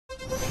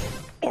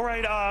All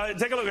right,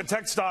 take a look at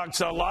tech stocks.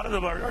 A lot of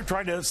them are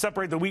trying to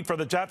separate the wheat from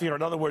the chaff here.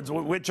 In other words,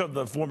 which of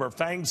the former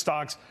FANG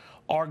stocks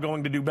are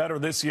going to do better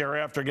this year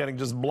after getting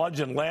just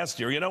bludgeoned last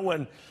year? You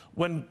know,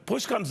 when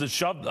push comes to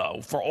shove,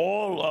 though, for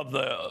all of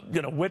the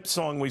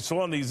whipsawing we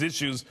saw on these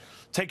issues,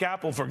 take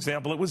Apple, for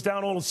example. It was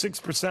down almost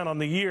 6% on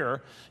the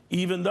year,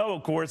 even though,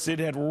 of course, it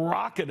had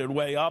rocketed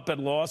way up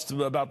and lost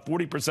about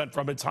 40%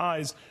 from its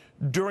highs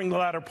during the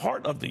latter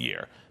part of the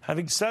year.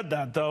 Having said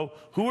that, though,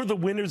 who are the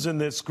winners in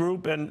this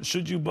group, and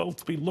should you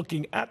both be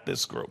looking at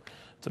this group?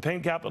 To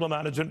Payne Capital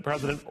Management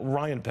President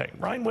Ryan Payne.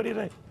 Ryan, what do you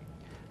think?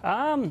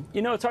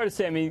 It's hard to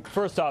say. I mean,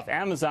 first off,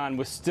 Amazon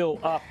was still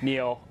up,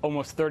 Neil,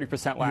 almost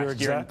 30% last year. You're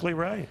exactly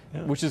right.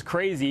 Yeah. Which is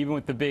crazy, even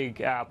with the big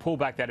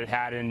pullback that it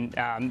had.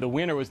 And the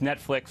winner was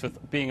Netflix,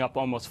 with being up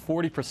almost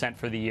 40%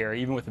 for the year,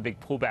 even with the big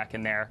pullback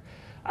in there.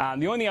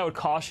 The only thing I would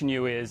caution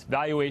you is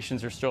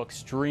valuations are still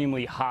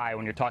extremely high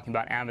when you're talking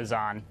about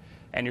Amazon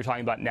and you're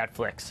talking about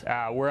Netflix.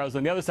 Whereas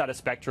on the other side of the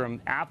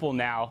spectrum, Apple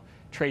now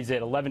trades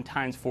at 11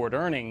 times forward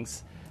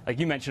earnings. Like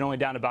you mentioned, only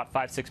down about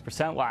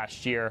 5-6%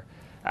 last year.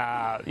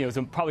 It was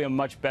probably a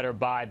much better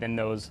buy than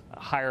those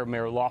higher,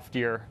 more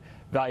loftier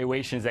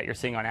valuations that you're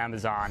seeing on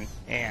Amazon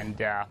and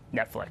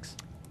Netflix.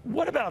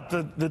 What about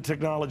the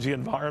technology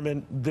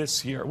environment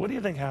this year? What do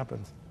you think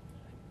happens?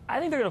 I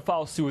think they're going to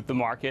follow suit with the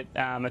market.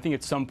 I think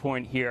at some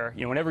point here,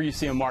 whenever you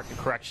see a market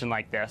correction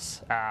like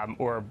this,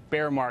 or a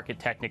bear market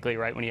technically,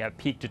 right, when you have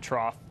peak to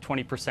trough,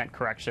 20%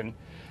 correction,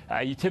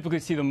 you typically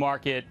see the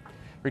market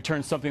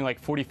return something like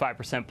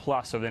 45%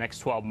 plus over the next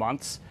 12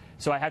 months.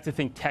 So I have to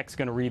think tech's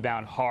going to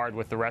rebound hard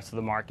with the rest of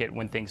the market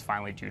when things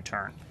finally do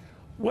turn.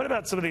 What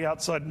about some of the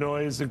outside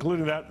noise,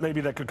 including that maybe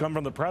that could come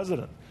from the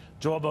president,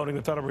 jawboning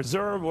the Federal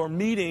Reserve or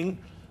meeting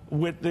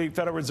with the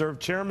Federal Reserve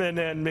chairman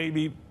and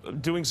maybe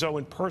doing so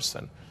in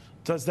person?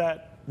 Does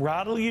that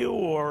rattle you,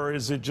 or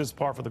is it just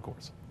par for the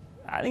course?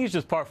 I think it's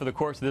just par for the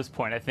course at this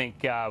point. I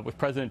think with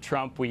President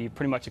Trump, we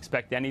pretty much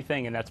expect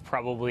anything, and that's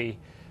probably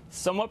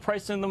somewhat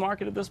priced in the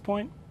market at this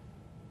point.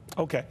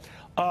 Okay.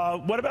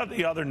 What about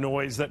the other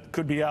noise that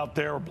could be out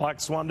there, or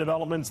black swan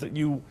developments that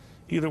you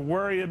either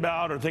worry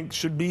about or think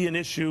should be an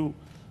issue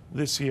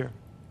this year?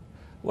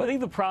 Well, I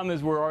think the problem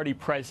is we're already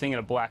pricing in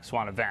a black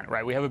swan event,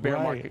 right? We have a bear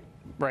market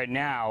right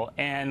now,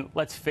 and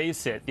let's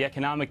face it, the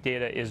economic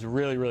data is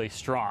really, really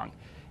strong.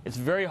 It's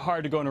very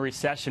hard to go into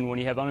recession when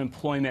you have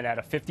unemployment at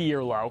a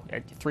 50-year low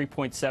at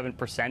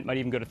 3.7%, might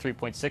even go to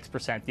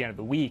 3.6% at the end of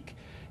the week.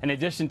 In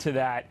addition to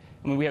that,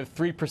 we have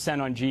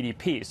 3% on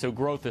GDP, so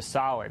growth is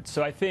solid.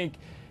 So I think,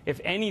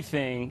 if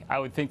anything, I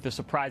would think the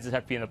surprises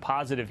have to be in the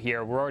positive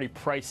here. We're already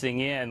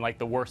pricing in like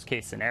the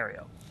worst-case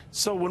scenario.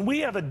 So when we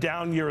have a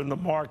down year in the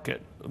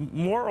market,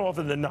 more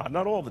often than not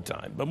all the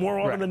time, but more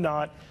often than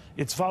not,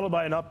 it's followed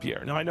by an up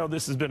year. Now, I know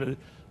this has been a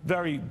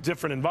very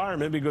different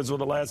environment because over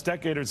the last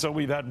decade or so,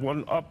 we've had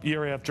one up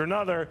year after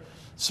another,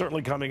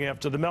 certainly coming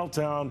after the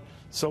meltdown,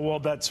 so all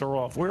bets are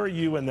off. Where are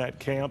you in that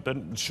camp,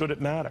 and should it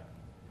matter?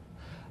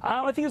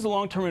 I think as a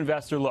long-term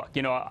investor, look,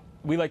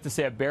 we like to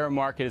say a bear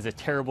market is a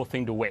terrible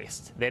thing to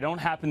waste. They don't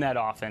happen that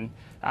often.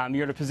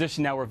 You're in a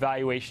position now where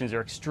valuations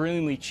are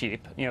extremely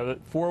cheap. The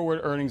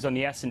forward earnings on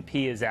the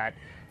S&P is at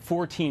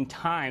 14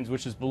 times,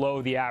 which is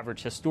below the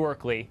average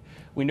historically.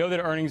 We know that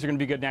earnings are going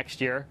to be good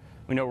next year.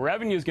 We know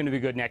revenue is going to be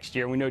good next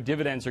year. We know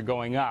dividends are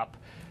going up.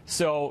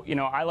 So,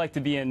 I like to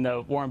be in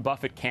the Warren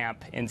Buffett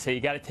camp and say you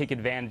got to take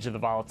advantage of the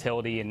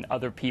volatility and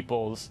other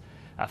people's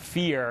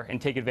fear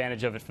and take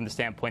advantage of it from the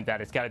standpoint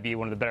that it's got to be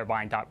one of the better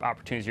buying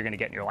opportunities you're going to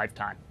get in your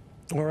lifetime.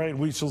 All right,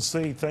 we shall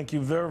see. Thank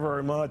you very,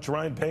 very much.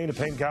 Ryan Payne of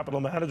Payne Capital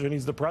Management.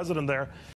 He's the president there.